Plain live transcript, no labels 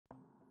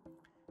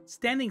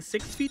Standing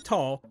 6 feet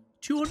tall,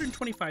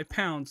 225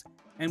 pounds,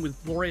 and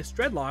with glorious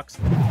dreadlocks,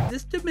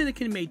 this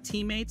Dominican made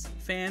teammates,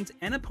 fans,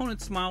 and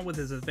opponents smile with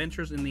his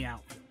adventures in the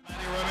outfield.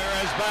 Manny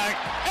Ramirez back,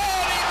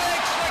 and he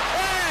makes the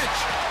catch!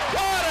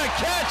 What a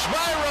catch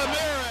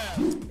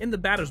by Ramirez! In the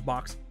batter's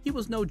box, he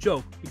was no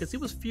joke because he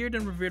was feared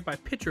and revered by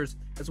pitchers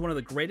as one of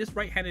the greatest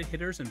right-handed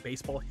hitters in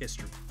baseball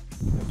history.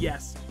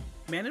 Yes,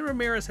 Manny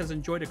Ramirez has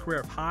enjoyed a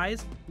career of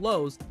highs,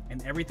 lows,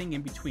 and everything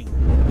in between.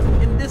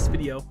 In this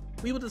video,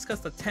 we will discuss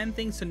the 10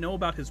 things to know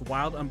about his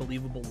wild,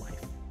 unbelievable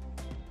life.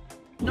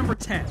 Number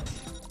 10.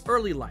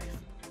 Early life.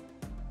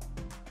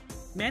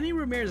 Manny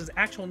Ramirez's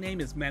actual name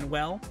is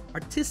Manuel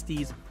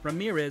Artistes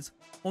Ramirez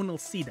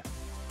Onalcida.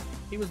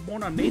 He was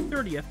born on May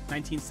 30th,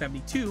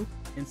 1972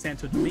 in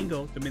Santo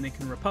Domingo,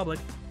 Dominican Republic,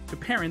 to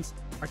parents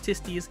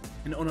Artistes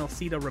and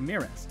Onalcida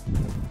Ramirez.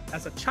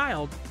 As a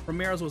child,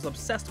 Ramirez was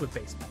obsessed with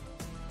baseball.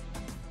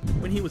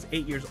 When he was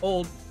 8 years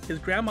old, his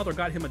grandmother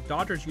got him a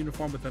Dodgers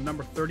uniform with the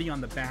number 30 on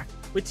the back,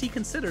 which he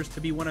considers to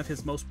be one of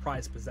his most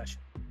prized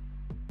possessions.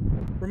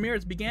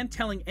 Ramirez began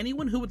telling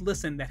anyone who would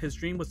listen that his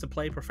dream was to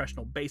play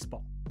professional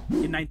baseball.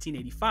 In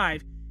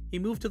 1985, he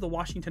moved to the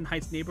Washington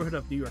Heights neighborhood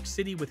of New York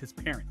City with his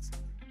parents.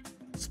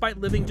 Despite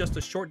living just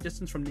a short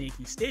distance from the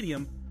Yankee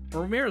Stadium,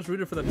 Ramirez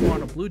rooted for the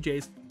Toronto Blue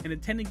Jays and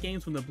attended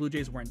games when the Blue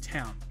Jays were in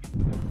town.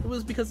 It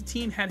was because the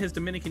team had his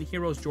Dominican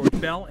heroes George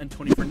Bell and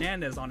Tony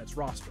Fernandez on its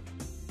roster.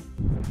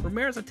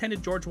 Ramirez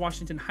attended George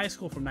Washington High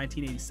School from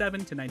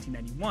 1987 to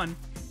 1991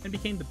 and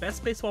became the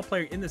best baseball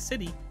player in the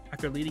city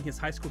after leading his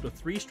high school to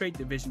 3 straight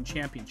division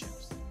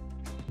championships.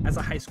 As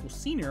a high school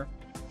senior,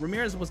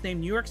 Ramirez was named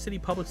New York City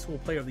Public School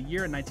Player of the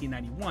Year in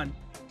 1991,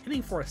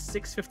 hitting for a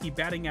 .650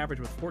 batting average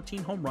with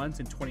 14 home runs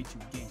in 22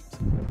 games.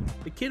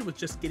 The kid was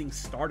just getting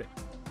started.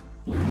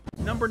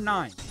 Number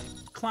 9.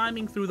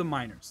 Climbing through the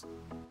minors.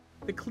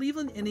 The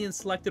Cleveland Indians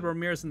selected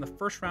Ramirez in the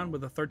first round with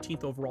the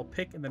 13th overall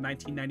pick in the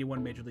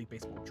 1991 Major League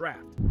Baseball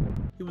draft.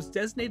 He was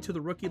designated to the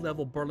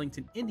rookie-level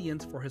Burlington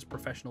Indians for his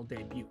professional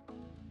debut.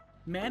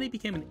 Manny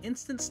became an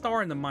instant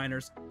star in the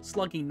minors,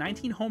 slugging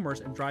 19 homers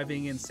and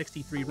driving in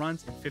 63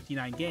 runs in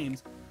 59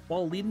 games,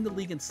 while leading the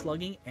league in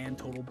slugging and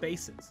total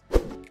bases.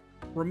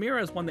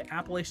 Ramirez won the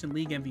Appalachian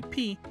League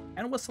MVP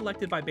and was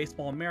selected by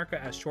Baseball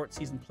America as Short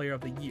Season Player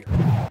of the Year.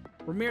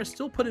 Ramirez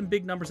still put in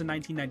big numbers in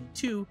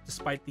 1992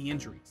 despite the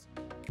injuries.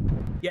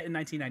 Yet in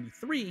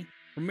 1993,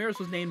 Ramirez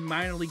was named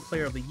Minor League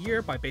Player of the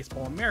Year by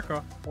Baseball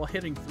America while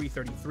hitting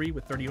 .333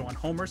 with 31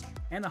 homers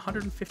and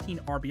 115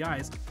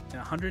 RBIs in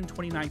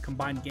 129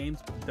 combined games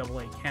with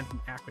AA Canton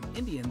Akron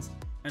Indians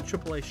and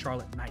AAA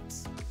Charlotte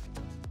Knights.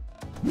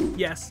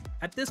 Yes,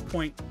 at this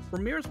point,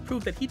 Ramirez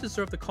proved that he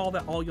deserved the call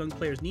that all young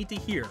players need to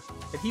hear,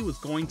 that he was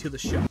going to the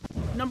show.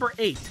 Number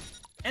 8.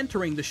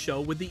 Entering the show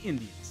with the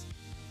Indians.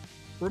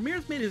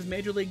 Ramirez made his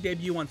Major League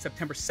debut on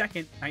September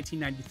 2nd,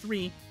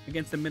 1993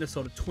 against the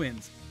Minnesota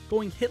Twins,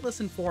 going hitless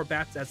in 4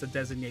 bats as a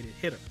designated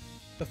hitter.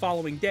 The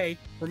following day,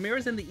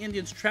 Ramirez and the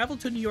Indians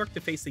traveled to New York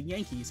to face the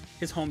Yankees,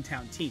 his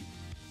hometown team.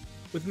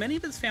 With many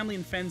of his family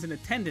and friends in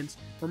attendance,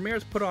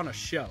 Ramirez put on a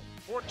show.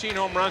 14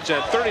 home runs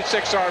and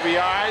 36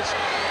 RBIs,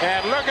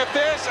 and look at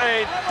this,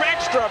 an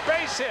extra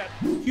base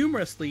hit.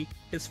 Humorously,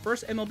 his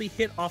first MLB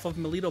hit off of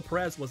Melito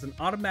Perez was an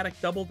automatic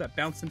double that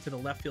bounced into the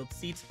left field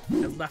seats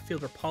as left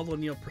fielder Paul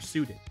O'Neill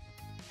pursued it.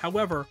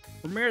 However,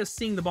 Ramirez,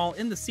 seeing the ball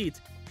in the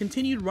seats,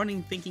 continued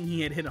running thinking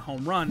he had hit a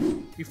home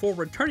run before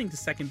returning to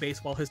second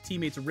base while his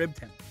teammates ribbed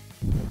him.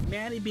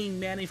 Manny being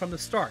Manny from the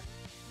start.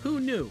 Who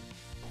knew?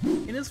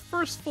 In his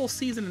first full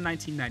season in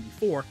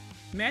 1994,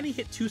 Manny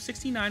hit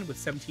 .269 with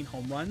 17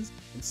 home runs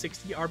and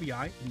 60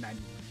 RBI in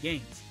 91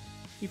 games.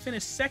 He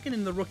finished second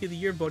in the Rookie of the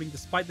Year voting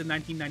despite the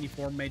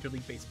 1994 Major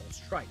League Baseball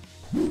strike.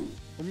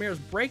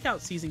 Ramirez's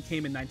breakout season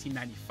came in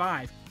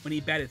 1995 when he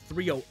batted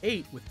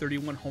 .308 with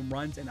 31 home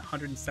runs and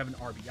 107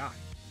 RBI.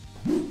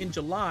 In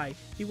July,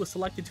 he was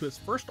selected to his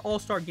first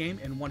All-Star game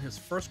and won his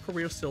first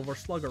career Silver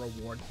Slugger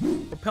award,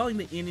 propelling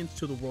the Indians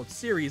to the World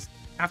Series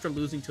after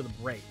losing to the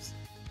Braves.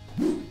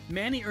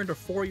 Manny earned a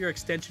 4-year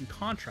extension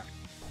contract.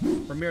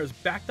 Ramirez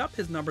backed up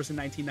his numbers in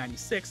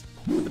 1996,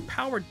 but the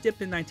power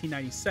dipped in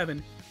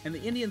 1997, and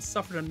the Indians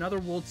suffered another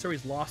World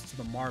Series loss to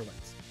the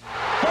Marlins.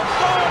 The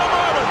Florida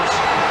Marlins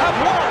have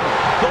won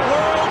the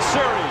World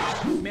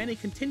Series. Manny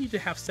continued to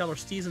have stellar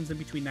seasons in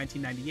between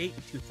 1998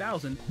 and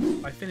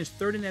 2000 by finished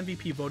 3rd in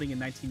MVP voting in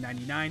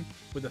 1999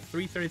 with a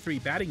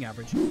 .333 batting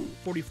average,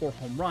 44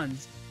 home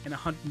runs, and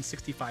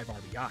 165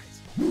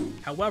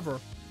 RBIs. However,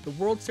 the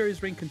World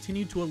Series ring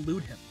continued to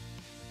elude him.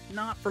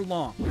 Not for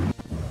long.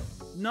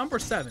 Number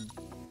 7.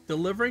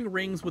 Delivering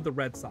rings with the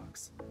Red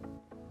Sox.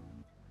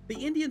 The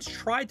Indians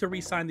tried to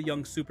re-sign the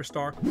young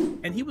superstar,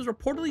 and he was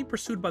reportedly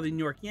pursued by the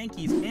New York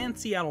Yankees and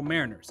Seattle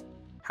Mariners.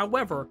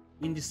 However,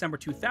 in December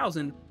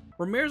 2000,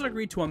 Ramirez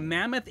agreed to a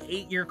mammoth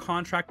 8-year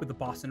contract with the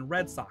Boston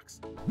Red Sox.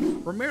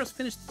 Ramirez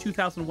finished the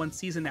 2001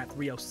 season at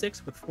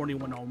 .306 with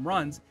 41 home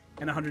runs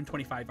and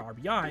 125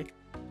 RBI,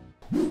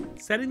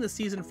 setting the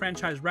season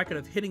franchise record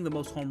of hitting the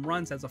most home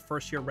runs as a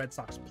first-year Red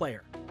Sox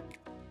player.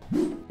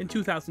 In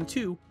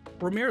 2002,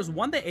 Ramirez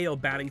won the AL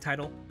batting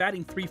title,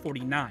 batting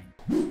 .349.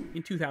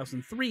 In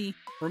 2003,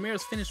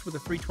 Ramirez finished with a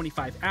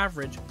 .325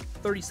 average,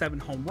 37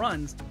 home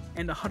runs,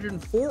 and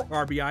 104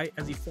 RBI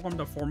as he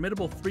formed a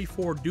formidable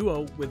 3-4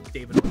 duo with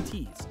David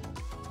Ortiz.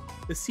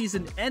 The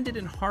season ended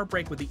in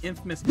heartbreak with the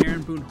infamous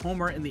Aaron Boone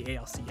homer in the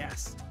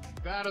ALCS.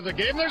 Out of the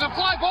game, there's a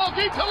fly ball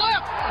deep to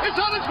left. It's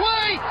on its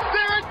way.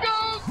 There it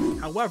goes.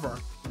 However,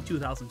 in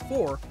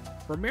 2004,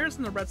 Ramirez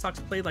and the Red Sox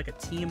played like a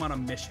team on a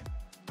mission.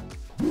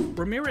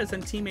 Ramirez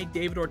and teammate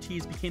David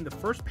Ortiz became the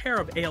first pair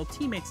of AL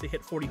teammates to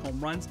hit 40 home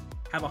runs,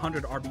 have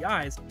 100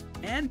 RBIs,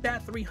 and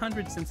bat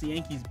 .300 since the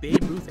Yankees'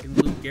 Babe Ruth and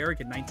Lou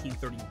Gehrig in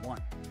 1931.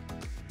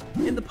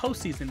 In the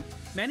postseason,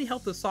 Manny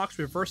helped the Sox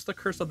reverse the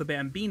curse of the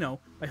Bambino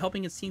by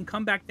helping his team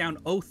come back down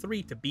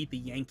 0-3 to beat the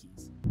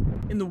Yankees.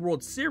 In the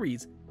World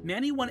Series,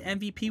 Manny won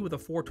MVP with a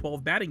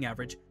 .412 batting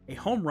average, a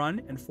home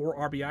run, and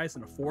 4 RBIs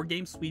in a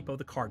 4-game sweep of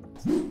the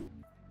Cardinals.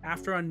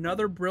 After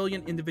another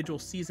brilliant individual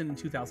season in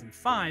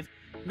 2005,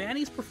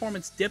 Manny's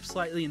performance dipped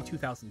slightly in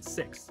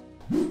 2006.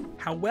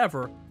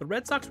 However, the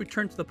Red Sox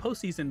returned to the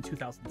postseason in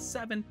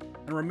 2007,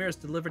 and Ramirez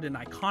delivered an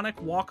iconic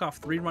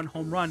walk-off 3-run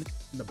home run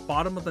in the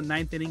bottom of the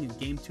 9th inning in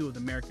Game 2 of the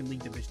American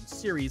League Division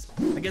Series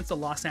against the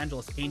Los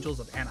Angeles Angels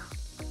of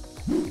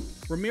Anaheim.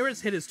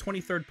 Ramirez hit his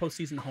 23rd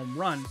postseason home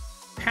run,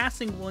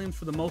 passing Williams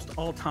for the most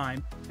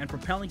all-time and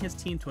propelling his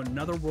team to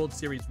another World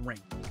Series ring.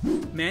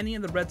 Manny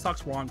and the Red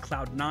Sox were on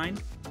cloud 9,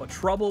 but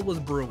trouble was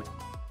brewing.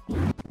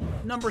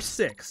 Number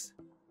 6.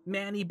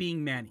 Manny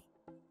being Manny.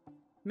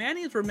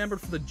 Manny is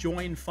remembered for the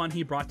joy and fun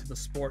he brought to the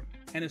sport,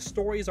 and his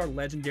stories are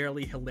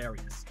legendarily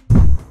hilarious.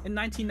 In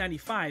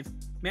 1995,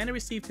 Manny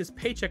received his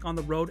paycheck on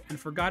the road and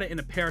forgot it in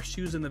a pair of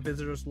shoes in the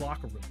visitors'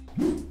 locker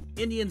room.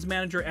 Indians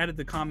manager added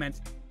the comment,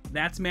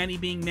 "That's Manny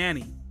being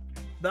Manny."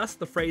 Thus,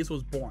 the phrase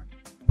was born.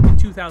 In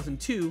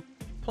 2002,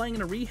 playing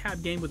in a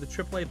rehab game with the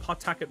AAA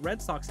Pawtucket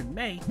Red Sox in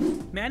May,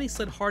 Manny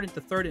slid hard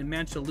into third and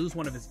managed to lose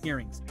one of his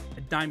earrings,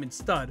 a diamond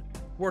stud,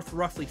 worth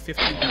roughly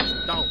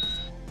 $15,000.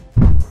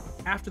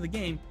 After the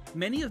game,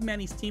 many of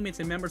Manny's teammates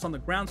and members on the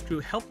grounds crew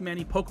helped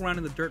Manny poke around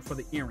in the dirt for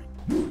the earring.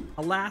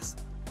 Alas,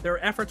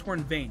 their efforts were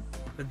in vain.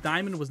 The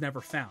diamond was never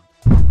found.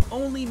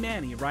 Only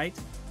Manny, right?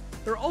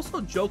 There are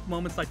also joke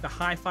moments like the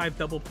high-five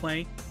double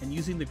play and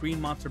using the Green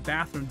Monster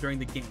bathroom during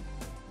the game.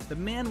 The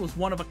man was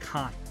one of a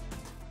kind.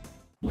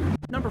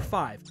 Number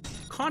 5.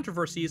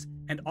 Controversies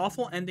and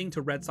awful ending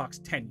to Red Sox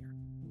tenure.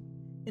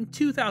 In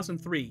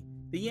 2003,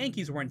 the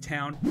Yankees were in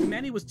town, and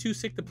Manny was too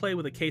sick to play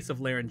with a case of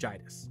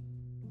laryngitis.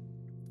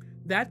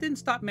 That didn't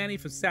stop Manny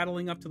from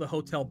saddling up to the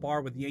hotel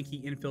bar with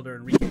Yankee infielder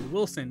Enrique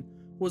Wilson,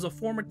 who was a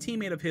former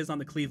teammate of his on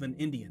the Cleveland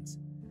Indians.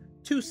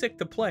 Too sick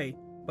to play,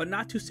 but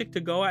not too sick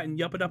to go out and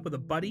yup it up with a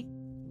buddy?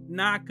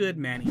 Not good,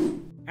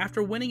 Manny.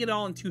 After winning it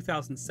all in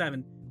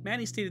 2007,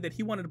 Manny stated that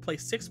he wanted to play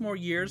 6 more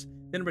years,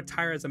 then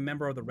retire as a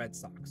member of the Red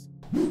Sox.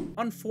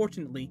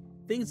 Unfortunately,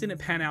 things didn't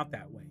pan out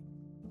that way.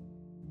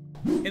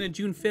 In a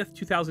June 5,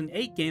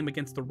 2008 game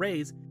against the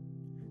Rays,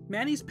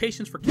 Manny's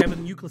patience for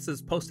Kevin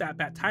Youkilis's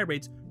post-at-bat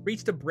tirades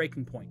reached a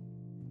breaking point.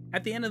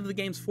 At the end of the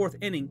game's 4th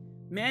inning,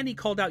 Manny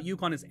called out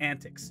Youk on his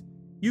antics.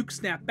 Youk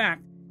snapped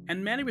back,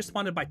 and Manny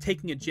responded by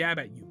taking a jab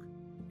at Youk.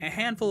 A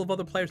handful of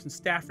other players and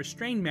staff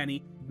restrained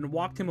Manny and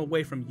walked him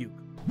away from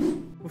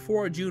Youk.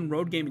 Before a June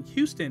road game in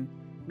Houston,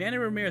 Manny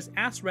Ramirez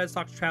asked Red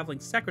Sox traveling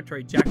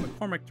secretary Jack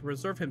McCormick to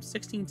reserve him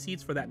 16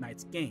 seats for that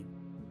night's game.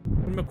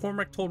 When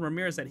McCormick told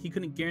Ramirez that he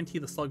couldn't guarantee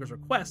the slugger's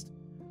request,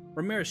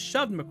 Ramirez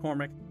shoved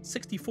McCormick,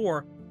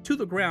 64, to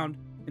the ground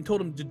and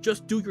told him to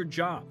just do your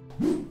job.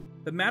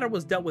 The matter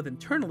was dealt with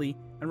internally,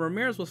 and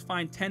Ramirez was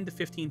fined $10,000 to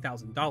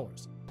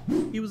 $15,000.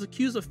 He was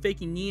accused of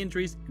faking knee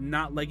injuries and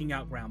not legging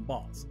out ground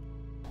balls.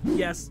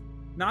 Yes,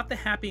 not the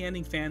happy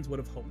ending fans would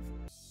have hoped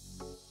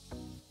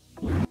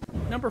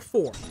for. Number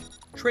 4.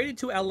 Traded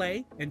to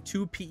LA and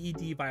 2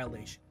 PED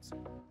violations.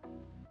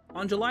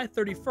 On July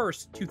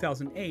 31st,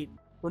 2008,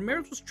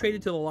 Ramirez was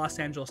traded to the Los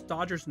Angeles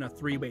Dodgers in a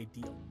 3-way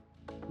deal.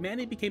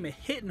 Manny became a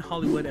hit in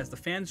Hollywood as the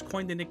fans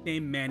coined the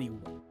nickname Manny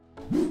Wood.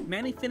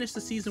 Manny finished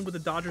the season with the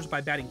Dodgers by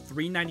batting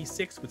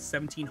 .396 with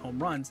 17 home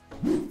runs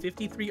and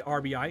 53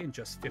 RBI in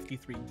just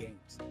 53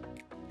 games.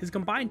 His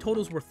combined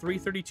totals were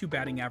 .332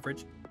 batting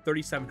average,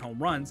 37 home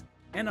runs,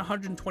 and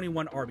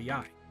 121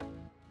 RBI.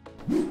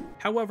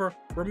 However,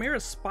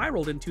 Ramirez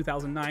spiraled in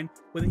 2009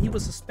 when he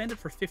was suspended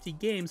for 50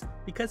 games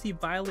because he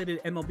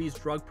violated MLB's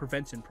drug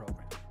prevention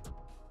program.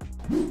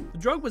 The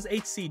drug was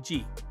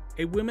HCG,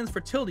 a women's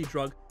fertility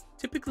drug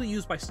typically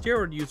used by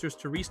steroid users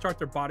to restart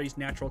their body's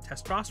natural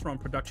testosterone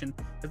production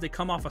as they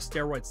come off a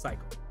steroid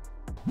cycle.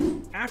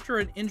 After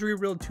an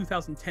injury-riddled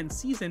 2010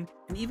 season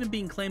and even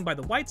being claimed by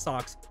the White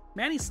Sox,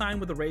 Manny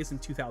signed with the Rays in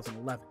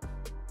 2011.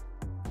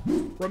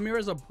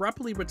 Ramirez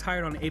abruptly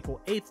retired on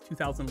April 8,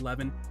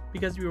 2011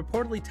 because he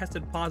reportedly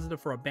tested positive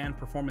for a banned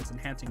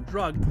performance-enhancing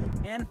drug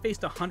and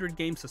faced a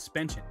 100-game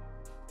suspension.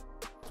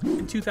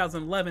 In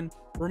 2011,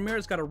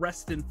 Ramirez got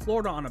arrested in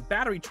Florida on a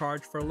battery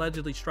charge for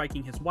allegedly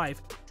striking his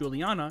wife,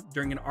 Juliana,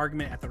 during an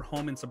argument at their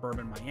home in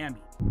suburban Miami.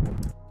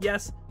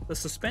 Yes, the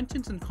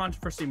suspensions and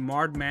controversy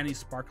marred Manny's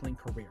sparkling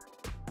career.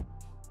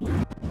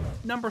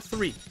 Number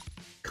 3.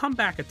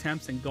 Comeback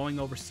attempts and going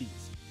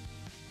overseas.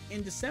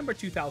 In December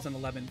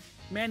 2011,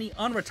 Manny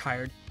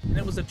unretired, and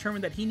it was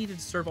determined that he needed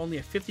to serve only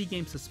a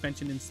 50-game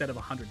suspension instead of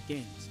 100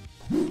 games.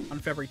 On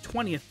February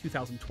 20th,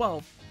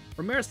 2012,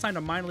 Ramirez signed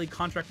a minor league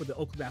contract with the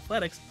Oakland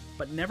Athletics,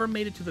 but never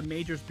made it to the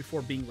majors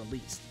before being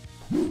released.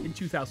 In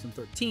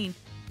 2013,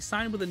 he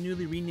signed with the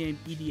newly renamed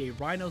EDA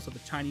Rhinos of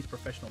the Chinese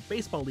Professional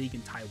Baseball League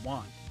in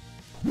Taiwan.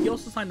 He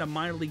also signed a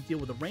minor league deal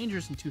with the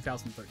Rangers in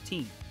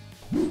 2013.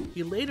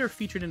 He later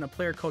featured in a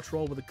player-coach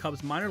role with the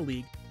Cubs minor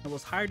league and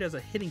was hired as a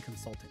hitting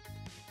consultant.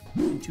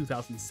 In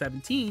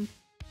 2017,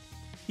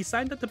 he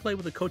signed up to play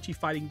with the Kochi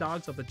Fighting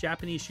Dogs of the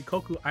Japanese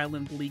Shikoku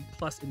Island League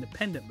Plus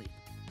Independent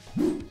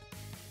League.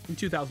 In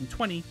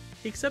 2020,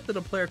 he accepted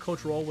a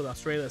player-coach role with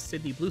Australia's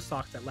Sydney Blue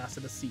Sox that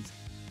lasted a season.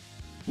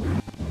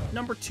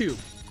 Number 2.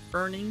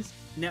 Earnings,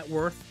 net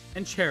worth,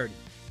 and charity.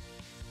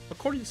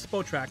 According to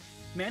Spotrac,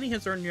 Manny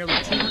has earned nearly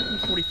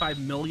 $245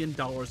 million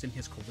in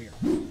his career.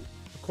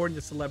 According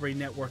to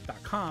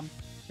CelebrityNetWorth.com,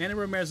 Manny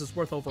Ramirez is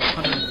worth over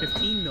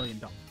 $115 million.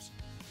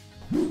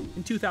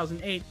 In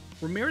 2008,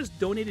 Ramirez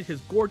donated his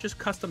gorgeous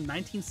custom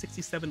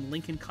 1967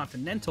 Lincoln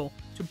Continental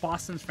to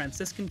Boston's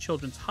Franciscan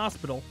Children's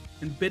Hospital,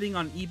 and bidding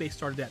on eBay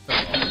started at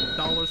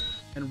 $30,000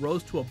 and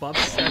rose to above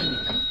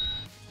 $70,000.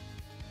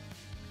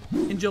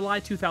 In July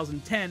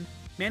 2010,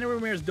 Manny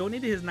Ramirez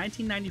donated his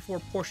 1994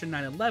 Porsche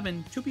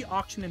 911 to be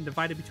auctioned and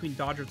divided between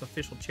Dodgers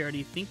official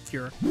charity Think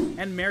Cure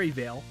and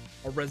Maryvale,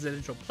 a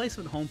residential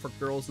placement home for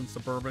girls in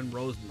suburban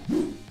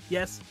Rosemead.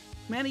 Yes,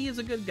 Manny is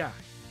a good guy.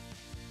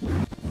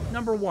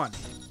 Number 1.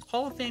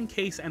 Hall of Fame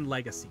case and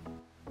legacy.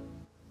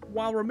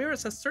 While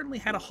Ramirez has certainly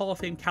had a Hall of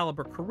Fame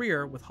caliber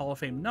career with Hall of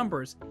Fame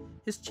numbers,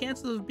 his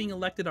chances of being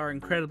elected are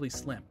incredibly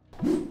slim.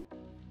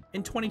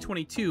 In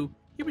 2022,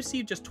 he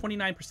received just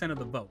 29% of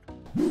the vote.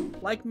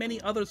 Like many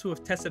others who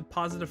have tested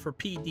positive for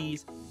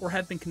PEDs or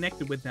have been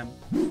connected with them,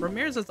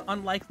 Ramirez is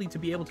unlikely to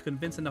be able to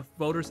convince enough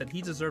voters that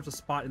he deserves a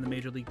spot in the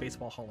Major League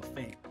Baseball Hall of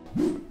Fame.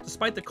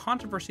 Despite the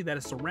controversy that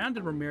has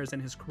surrounded Ramirez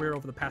and his career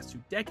over the past 2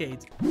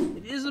 decades,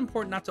 it is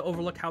important not to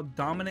overlook how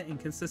dominant and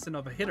consistent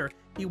of a hitter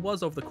he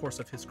was over the course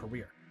of his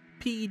career,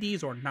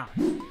 PEDs or not.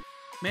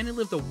 Manny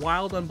lived a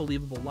wild,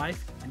 unbelievable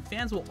life, and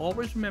fans will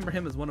always remember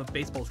him as one of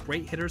baseball's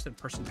great hitters and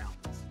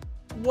personalities.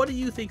 What do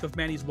you think of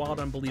Manny's wild,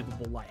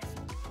 unbelievable life?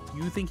 Do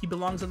you think he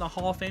belongs in the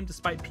Hall of Fame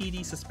despite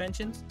PED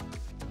suspensions?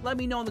 Let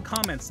me know in the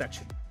comments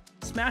section.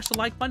 Smash the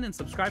like button and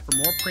subscribe for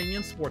more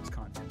premium sports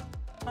content.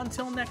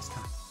 Until next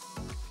time.